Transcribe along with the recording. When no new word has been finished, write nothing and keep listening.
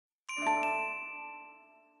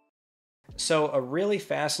So a really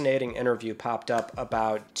fascinating interview popped up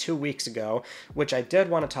about 2 weeks ago, which I did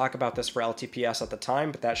want to talk about this for LTPS at the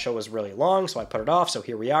time, but that show was really long, so I put it off, so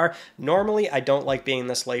here we are. Normally, I don't like being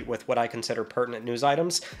this late with what I consider pertinent news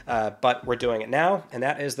items, but we're doing it now, and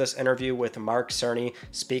that is this interview with Mark Cerny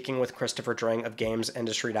speaking with Christopher Dring of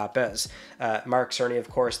GamesIndustry.biz. Mark Cerny, of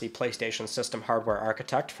course, the PlayStation system hardware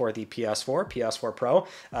architect for the PS4, PS4 Pro,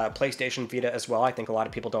 PlayStation Vita as well. I think a lot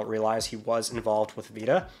of people don't realize he was involved with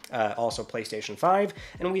Vita, also PlayStation 5,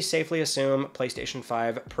 and we safely assume PlayStation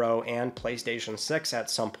 5 Pro and PlayStation 6 at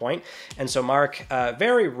some point. And so Mark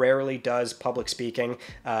very rarely does public speaking,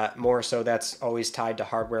 more so that's always tied to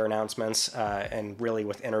hardware announcements, and really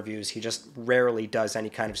with interviews, he just rarely does any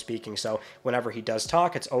kind of speaking. So whenever he does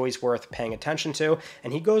talk, it's always worth paying attention to,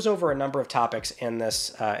 and he goes over a number of topics in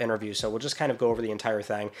this interview, so we'll just kind of go over the entire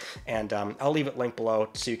thing, and I'll leave it linked below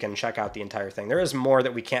so you can check out the entire thing. There is more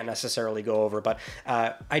that we can't necessarily go over, but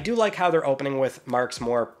I do like how they're opening with Mark's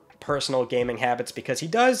more personal gaming habits, because he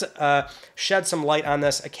does shed some light on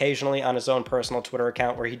this occasionally on his own personal Twitter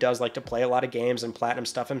account, where he does like to play a lot of games and platinum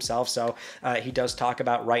stuff himself. So he does talk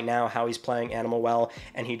about right now how he's playing Animal Well,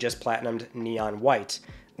 and he just platinumed Neon White,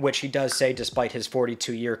 which he does say despite his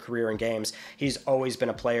 42-year career in games, he's always been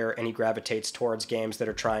a player and he gravitates towards games that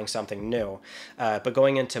are trying something new. But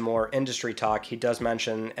going into more industry talk, he does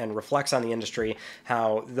mention and reflects on the industry,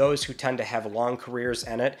 how those who tend to have long careers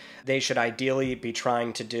in it, they should ideally be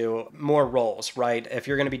trying to do more roles, right? If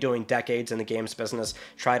you're going to be doing decades in the games business,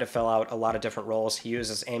 try to fill out a lot of different roles. He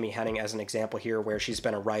uses Amy Hennig as an example here, where she's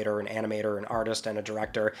been a writer, an animator, an artist, and a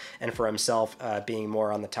director, and for himself, being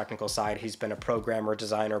more on the technical side, he's been a programmer,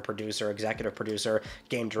 designer, producer, executive producer,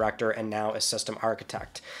 game director, and now a system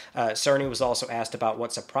architect. Cerny was also asked about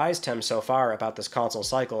what surprised him so far about this console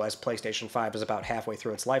cycle, as PlayStation 5 is about halfway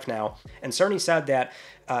through its life now, and Cerny said that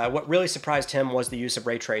what really surprised him was the use of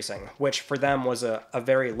ray tracing, which for them was a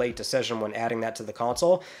very late decision when adding that to the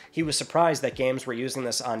console. He was surprised that games were using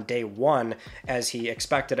this on day one, as he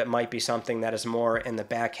expected it might be something that is more in the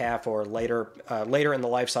back half or later in the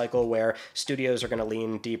life cycle, where studios are going to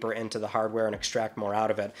lean deeper into the hardware and extract more out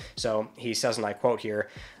of it. So he says, and I quote here,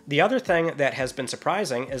 "The other thing that has been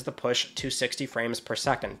surprising is the push to 60 frames per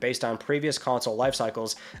second. Based on previous console life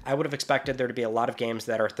cycles, I would have expected there to be a lot of games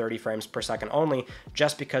that are 30 frames per second only,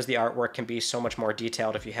 just because the artwork can be so much more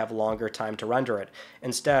detailed if you have longer time to render it.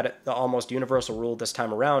 Instead, the almost universal rule this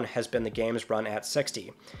time around has been the games run at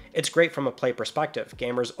 60. It's great from a play perspective.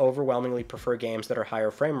 Gamers overwhelmingly prefer games that are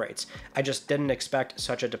higher frame rates. I just didn't expect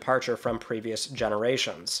such a departure from previous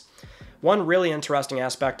generations." One really interesting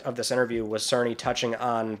aspect of this interview was Cerny touching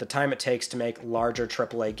on the time it takes to make larger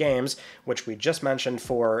AAA games, which we just mentioned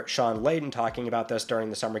for Sean Layden talking about this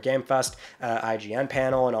during the Summer Game Fest IGN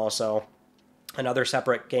panel, and also another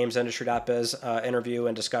separate GamesIndustry.biz interview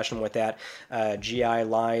and discussion with that GI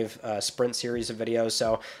Live sprint series of videos.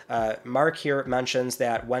 So Mark here mentions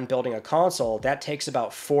that when building a console, that takes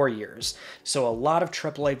about 4 years. So a lot of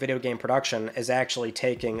AAA video game production is actually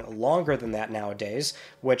taking longer than that nowadays,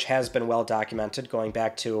 which has been well documented going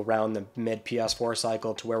back to around the mid PS4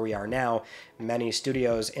 cycle to where we are now. Many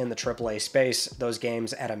studios in the AAA space, those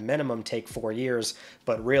games at a minimum take 4 years,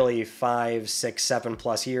 but really 5, 6,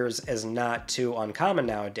 7+ years is not too uncommon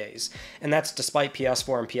nowadays. And that's despite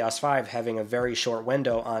PS4 and PS5 having a very short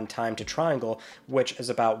window on time to triangle, which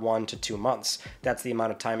is about 1 to 2 months. That's the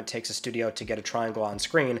amount of time it takes a studio to get a triangle on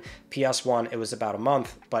screen. PS1, it was about a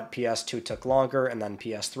month, but PS2 took longer, and then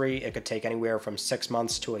PS3, it could take anywhere from 6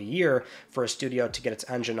 months to a year for a studio to get its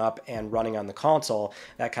engine up and running on the console.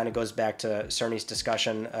 That kind of goes back to Cerny's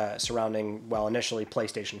discussion surrounding, well, initially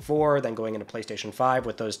PlayStation 4, then going into PlayStation 5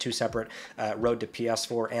 with those two separate road to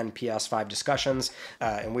PS4 and PS5 discussions.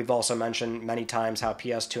 And we've also mentioned many times how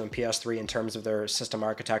PS2 and PS3, in terms of their system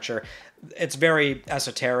architecture, it's very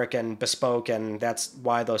esoteric and bespoke, and that's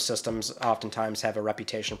why those systems oftentimes have a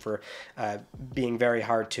reputation for being very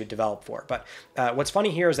hard to develop for. But what's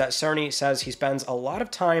funny here is that Cerny says he spends a lot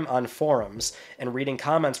of time on forums and reading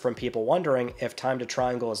comments from people wondering if time to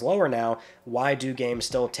triangle is lower now, why do games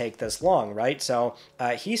still take this long, right? So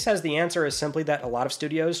he says the answer is simply that a lot of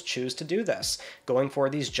studios choose to do this, going for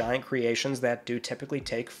these giant creations that do typically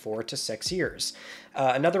take 4 to 6 years.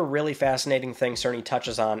 Another really fascinating thing Cerny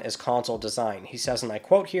touches on is console design. He says, and I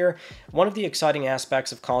quote here, "One of the exciting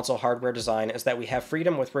aspects of console hardware design is that we have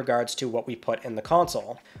freedom with regards to what we put in the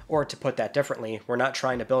console. Or to put that differently, we're not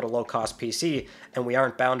trying to build a low-cost PC, and we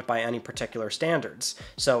aren't bound by any particular standards.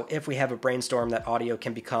 So if we have a brainstorm that audio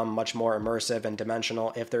can become much more immersive and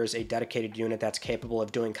dimensional, if there's a dedicated unit that's capable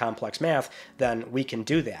of doing complex math, then we can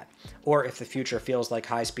do that. Or if the future feels like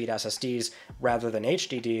high-speed SSDs, rather than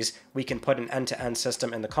HDDs, we can put an end-to-end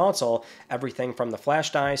system in the console, everything from the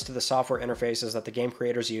flash drives to the software interfaces that the game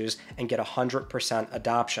creators use, and get 100%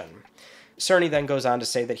 adoption. Cerny then goes on to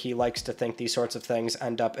say that he likes to think these sorts of things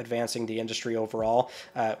end up advancing the industry overall,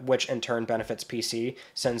 which in turn benefits PC,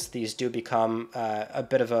 since these do become a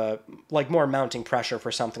bit of a, like, more mounting pressure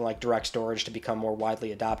for something like direct storage to become more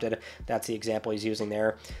widely adopted. That's the example he's using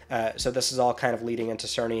there. So this is all kind of leading into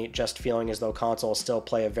Cerny just feeling as though consoles still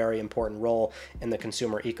play a very important role in the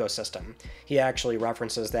consumer ecosystem. He actually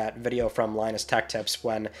references that video from Linus Tech Tips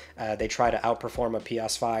when they try to outperform a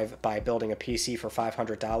PS5 by building a PC for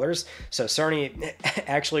 $500. So Cerny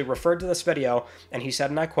actually referred to this video, and he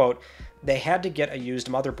said, and I quote, "They had to get a used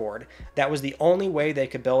motherboard. That was the only way they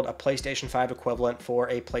could build a PlayStation 5 equivalent for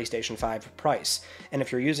a PlayStation 5 price. And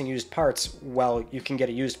if you're using used parts, well, you can get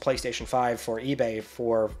a used PlayStation 5 for eBay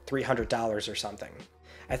for $300 or something."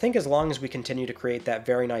 I think as long as we continue to create that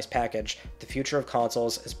very nice package, the future of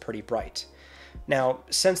consoles is pretty bright. Now,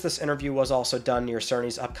 since this interview was also done near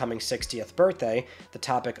Cerny's upcoming 60th birthday, the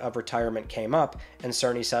topic of retirement came up, and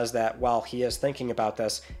Cerny says that while he is thinking about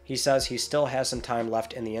this, he says he still has some time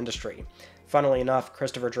left in the industry. Funnily enough,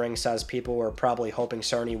 Christopher Dring says people were probably hoping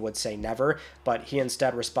Cerny would say never, but he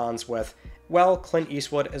instead responds with, "Well, Clint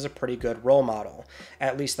Eastwood is a pretty good role model.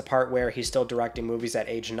 At least the part where he's still directing movies at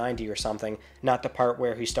age 90 or something, not the part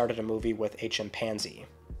where he started a movie with a chimpanzee."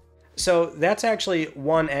 So that's actually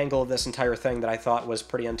one angle of this entire thing that I thought was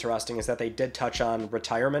pretty interesting, is that they did touch on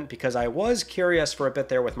retirement, because I was curious for a bit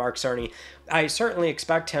there with Mark Cerny. I certainly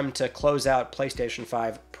expect him to close out PlayStation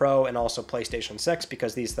 5 Pro and also PlayStation 6,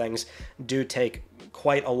 because these things do take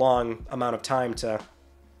quite a long amount of time to,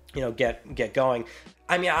 you know, get going.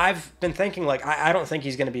 I mean, I've been thinking, like, I don't think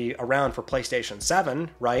he's going to be around for PlayStation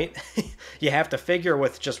 7, right? You have to figure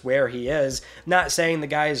with just where he is. Not saying the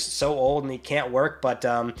guy's so old and he can't work, but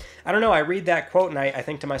I don't know. I read that quote and I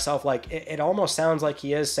think to myself, like, it almost sounds like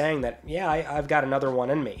he is saying that, yeah, I've got another one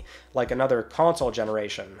in me, like another console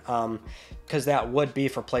generation, because that would be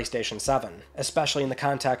for PlayStation 7, especially in the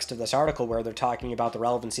context of this article where they're talking about the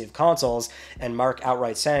relevancy of consoles, and Mark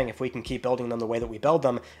outright saying if we can keep building them the way that we build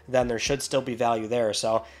them, then there should still be value there.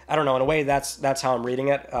 So I don't know, in a way that's how I'm reading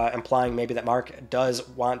it, implying maybe that Mark does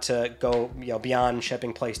want to go, you know, beyond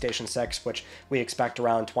shipping PlayStation 6, which we expect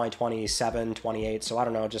around 2027, 28. So I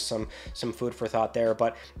don't know, just some food for thought there.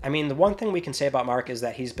 But I mean, the one thing we can say about Mark is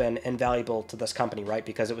that he's been invaluable to this company, right?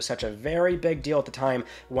 Because it was such a very big deal at the time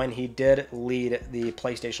when he did lead the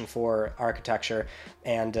PlayStation 4 architecture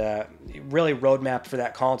and really roadmapped for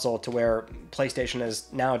that console to where PlayStation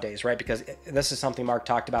is nowadays, right? Because this is something Mark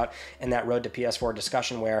talked about in that Road to PS4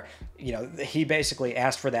 discussion where, you know, he basically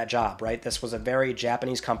asked for that job, right? This was a very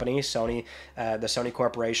Japanese company, Sony, the Sony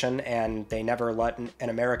Corporation, and they never let an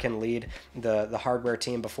American lead the hardware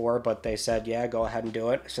team before, but they said, yeah, go ahead and do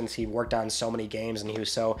it, since he worked on so many games and he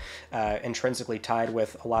was so intrinsically tied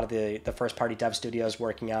with a lot of the first-party dev studios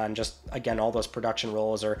working on just, again, all those production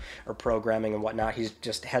roles or programming and whatnot. He's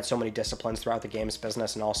just had so many disciplines throughout the games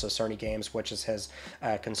business, and also Cerny Games, which is his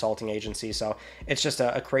consulting agency. So it's just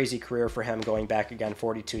a crazy career for him, going back again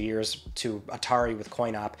 42 years to Atari with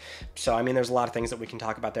coin-op. So I mean, there's a lot of things that we can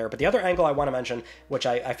talk about there. But the other angle I want to mention, which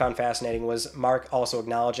I found fascinating, was Mark also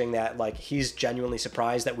acknowledging that, like, he's genuinely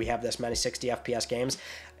surprised that we have this many 60 FPS games.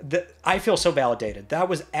 I feel so validated. That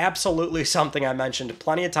was absolutely something I mentioned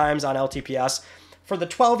plenty of times on LTPS for the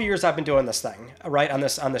 12 years I've been doing this thing, right, on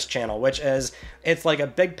this channel, which is, it's like a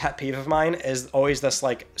big pet peeve of mine, is always this,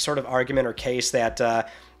 like, sort of argument or case that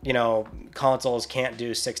you know, consoles can't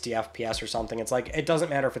do 60 FPS or something. It's like, it doesn't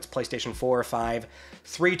matter if it's PlayStation 4 or 5,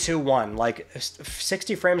 3, 2, 1, like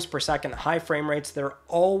 60 frames per second, high frame rates, they're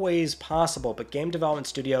always possible, but game development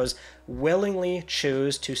studios willingly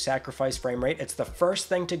choose to sacrifice frame rate. It's the first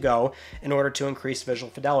thing to go in order to increase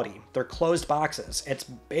visual fidelity. They're closed boxes. It's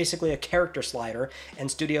basically a character slider, and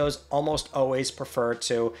studios almost always prefer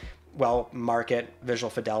to, well, market visual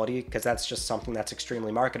fidelity, because that's just something that's extremely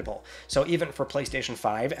marketable. So even for PlayStation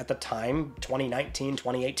 5 at the time, 2019,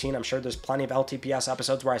 2018, I'm sure there's plenty of LTPS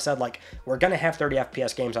episodes where I said, like, we're going to have 30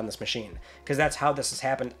 FPS games on this machine, because that's how this has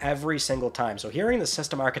happened every single time. So hearing the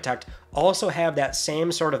system architect also have that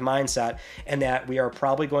same sort of mindset, and that we are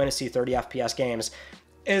probably going to see 30 FPS games,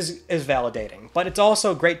 is validating. But it's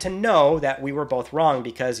also great to know that we were both wrong,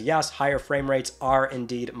 because yes, higher frame rates are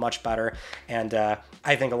indeed much better, and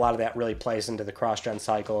I think a lot of that really plays into the cross-gen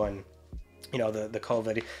cycle, and, you know, the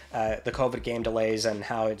COVID game delays, and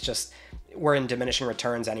how it's just, we're in diminishing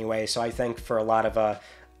returns anyway. So I think for a lot of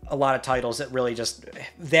a lot of titles that really just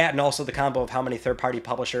that, and also the combo of how many third-party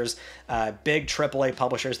publishers, big AAA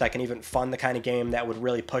publishers that can even fund the kind of game that would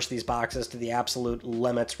really push these boxes to the absolute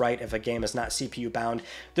limits, right? If a game is not CPU bound,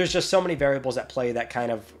 there's just so many variables at play that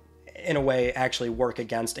kind of, in a way, actually work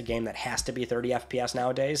against a game that has to be 30 FPS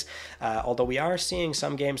nowadays. Although we are seeing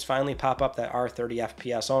some games finally pop up that are 30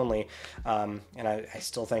 FPS only. And I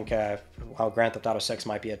still think, well, Grand Theft Auto 6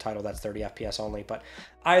 might be a title that's 30 FPS only. But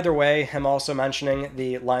either way, I'm also mentioning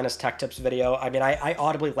the Linus Tech Tips video. I mean, I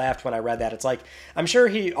audibly laughed when I read that. It's like, I'm sure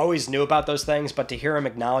he always knew about those things, but to hear him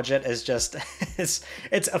acknowledge it is just, it's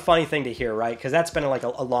a funny thing to hear, right? Because that's been like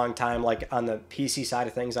a long time, like on the PC side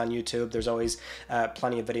of things on YouTube, there's always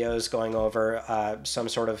plenty of videos going over some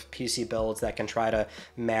sort of PC builds that can try to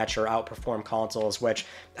match or outperform consoles, which,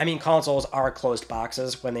 I mean, consoles are closed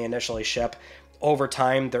boxes when they initially ship. Over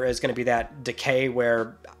time, there is going to be that decay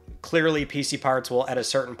where clearly PC parts will, at a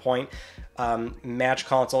certain point, match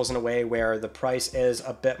consoles in a way where the price is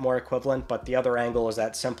a bit more equivalent, but the other angle is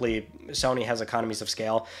that simply Sony has economies of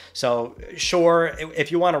scale. So sure,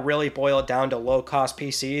 if you want to really boil it down to low-cost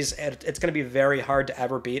PCs, it's going to be very hard to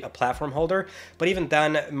ever beat a platform holder. But even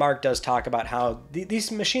then, Mark does talk about how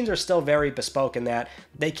these machines are still very bespoke in that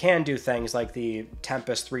they can do things like the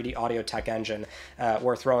Tempest 3D Audio Tech engine,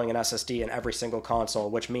 or throwing an SSD in every single console,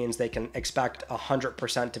 which means they can expect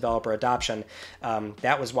 100% developer adoption.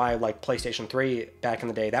 That was why, like, PlayStation 3 back in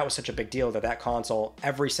the day, that was such a big deal that console,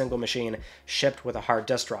 every single machine shipped with a hard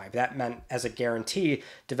disk drive. That meant, as a guarantee,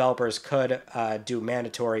 developers could do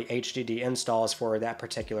mandatory HDD installs for that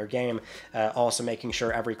particular game, also making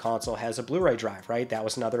sure every console has a Blu-ray drive, right? That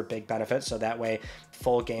was another big benefit, so that way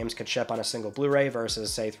full games could ship on a single Blu-ray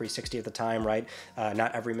versus, say, 360 at the time, right?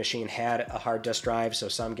 Not every machine had a hard disk drive, so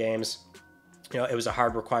some games, you know, it was a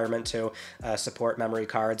hard requirement to support memory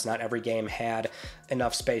cards. Not every game had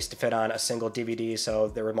enough space to fit on a single DVD, so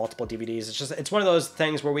there were multiple DVDs. It's one of those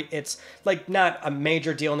things where it's like not a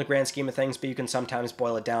major deal in the grand scheme of things, but you can sometimes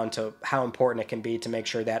boil it down to how important it can be to make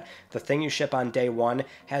sure that the thing you ship on day one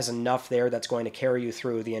has enough there that's going to carry you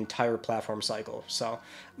through the entire platform cycle. So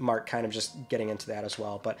Mark kind of just getting into that as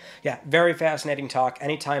well. But yeah, very fascinating talk.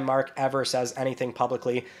 Anytime Mark ever says anything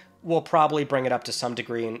publicly, we'll probably bring it up to some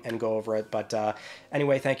degree and go over it. But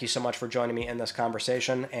anyway, thank you so much for joining me in this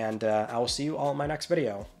conversation, and I will see you all in my next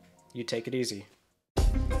video. You take it easy.